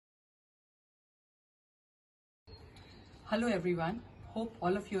Hello everyone, hope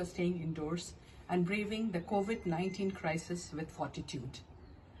all of you are staying indoors and braving the COVID-19 crisis with fortitude.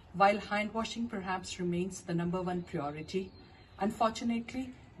 While hand washing perhaps remains the #1 priority,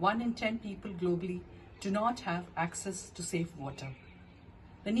 unfortunately 1 in 10 people globally do not have access to safe water.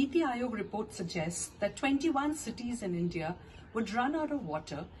 The Niti Aayog report suggests that 21 cities in India would run out of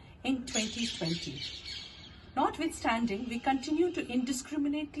water in 2020. Notwithstanding, we continue to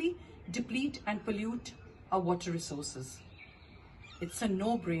indiscriminately deplete and pollute our water resources. It's a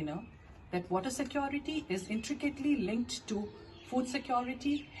no-brainer that water security is intricately linked to food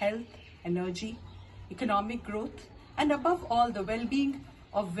security, health, energy, economic growth, and above all, the well-being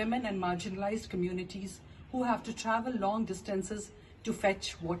of women and marginalized communities who have to travel long distances to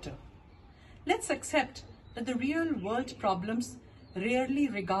fetch water. Let's accept that the real-world problems rarely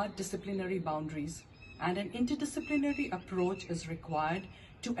regard disciplinary boundaries, and an interdisciplinary approach is required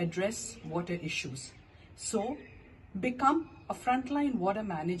to address water issues. So, become a frontline water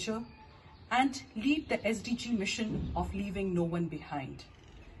manager and lead the SDG mission of leaving no one behind.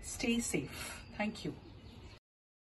 Stay safe. Thank you.